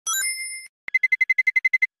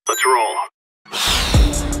Let's roll.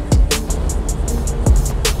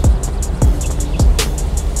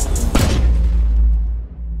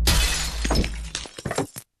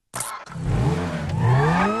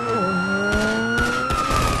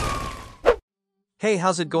 Hey,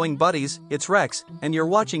 how's it going, buddies? It's Rex, and you're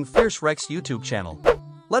watching Fierce Rex YouTube channel.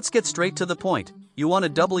 Let's get straight to the point. You want to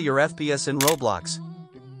double your FPS in Roblox?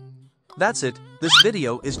 That's it, this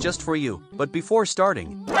video is just for you, but before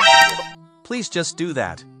starting, please just do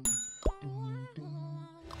that.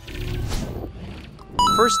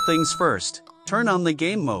 First things first, turn on the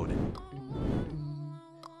game mode.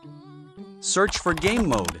 Search for game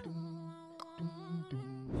mode.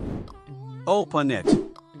 Open it.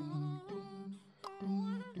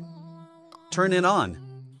 Turn it on.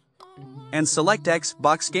 And select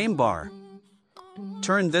Xbox Game Bar.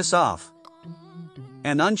 Turn this off.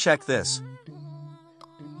 And uncheck this.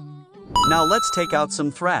 Now let's take out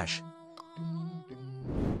some Thrash.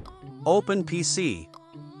 Open PC.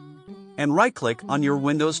 And right-click on your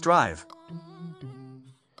Windows drive.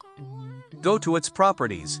 Go to its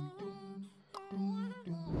properties.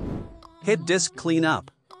 Hit Disk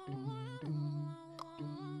Cleanup.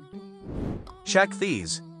 Check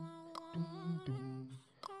these.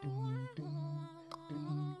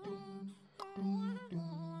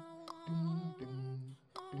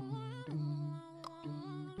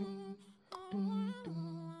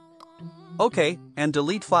 OK, and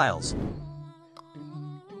delete files.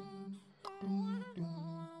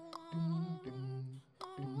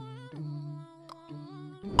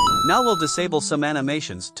 Now we'll disable some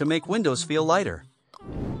animations to make Windows feel lighter.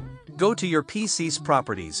 Go to your PC's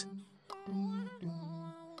properties.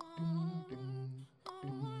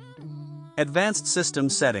 Advanced System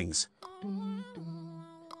Settings.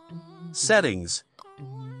 Settings.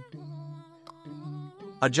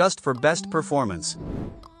 Adjust for best performance.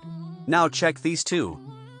 Now check these two.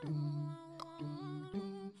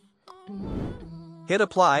 Hit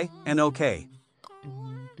Apply and OK.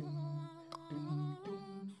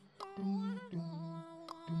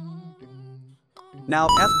 Now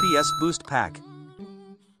FPS Boost Pack.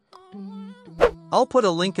 I'll put a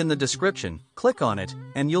link in the description, click on it,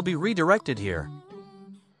 and you'll be redirected here.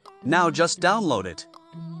 Now just download it.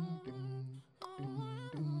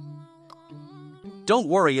 Don't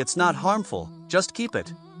worry, it's not harmful, just keep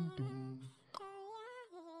it.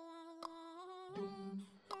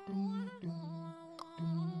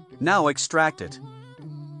 Now extract it.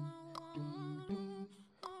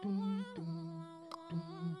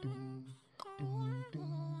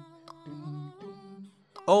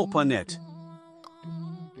 Open it.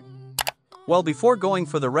 Well, before going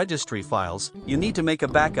for the registry files, you need to make a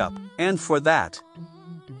backup, and for that,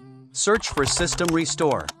 search for System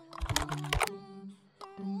Restore.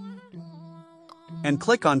 And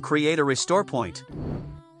click on Create a Restore Point.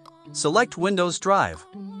 Select Windows Drive.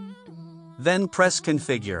 Then press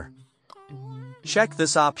Configure. Check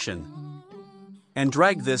this option. And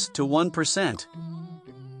drag this to 1%.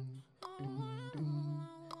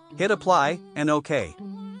 Hit Apply and OK.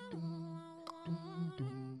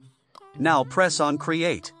 Now press on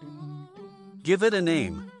Create. Give it a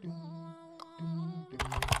name.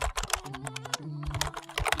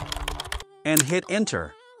 And hit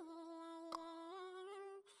Enter.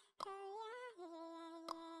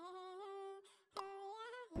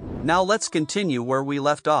 Now let's continue where we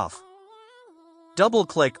left off.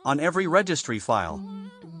 Double-click on every registry file.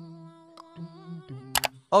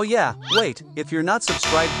 Oh yeah, wait, if you're not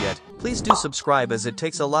subscribed yet, please do subscribe as it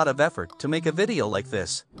takes a lot of effort to make a video like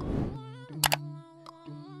this.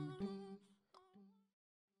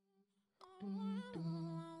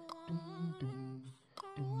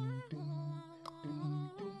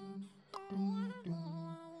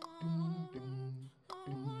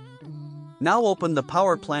 Now open the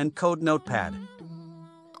Power Plan Code Notepad.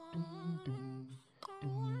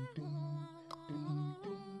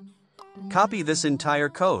 Copy this entire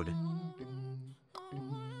code.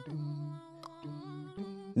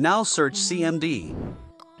 Now search CMD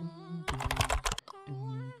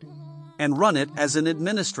and run it as an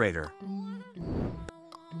administrator.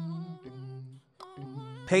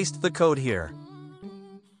 Paste the code here.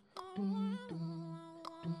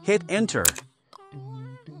 Hit Enter.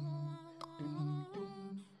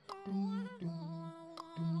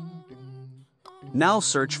 Now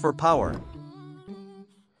search for power.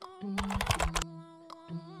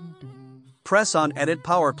 Press on Edit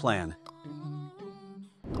Power Plan.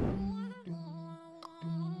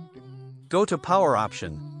 Go to Power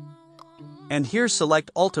option. And here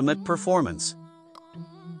select Ultimate Performance.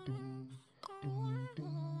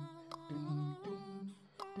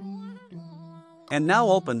 And now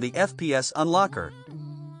open the FPS Unlocker.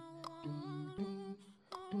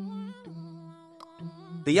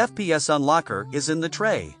 The FPS unlocker is in the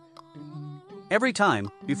tray. Every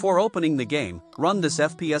time, before opening the game, run this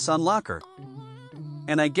FPS unlocker.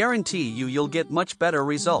 And I guarantee you'll get much better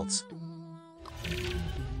results.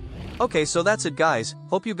 Okay, so that's it guys,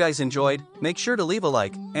 hope you guys enjoyed, make sure to leave a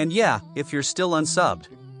like, and yeah, if you're still unsubbed,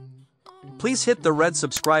 please hit the red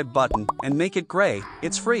subscribe button and make it gray,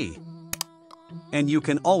 it's free. And you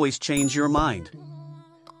can always change your mind.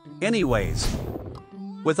 Anyways,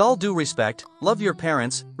 with all due respect, love your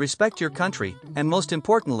parents, respect your country, and most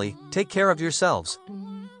importantly, take care of yourselves.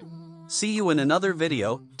 See you in another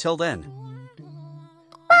video, till then.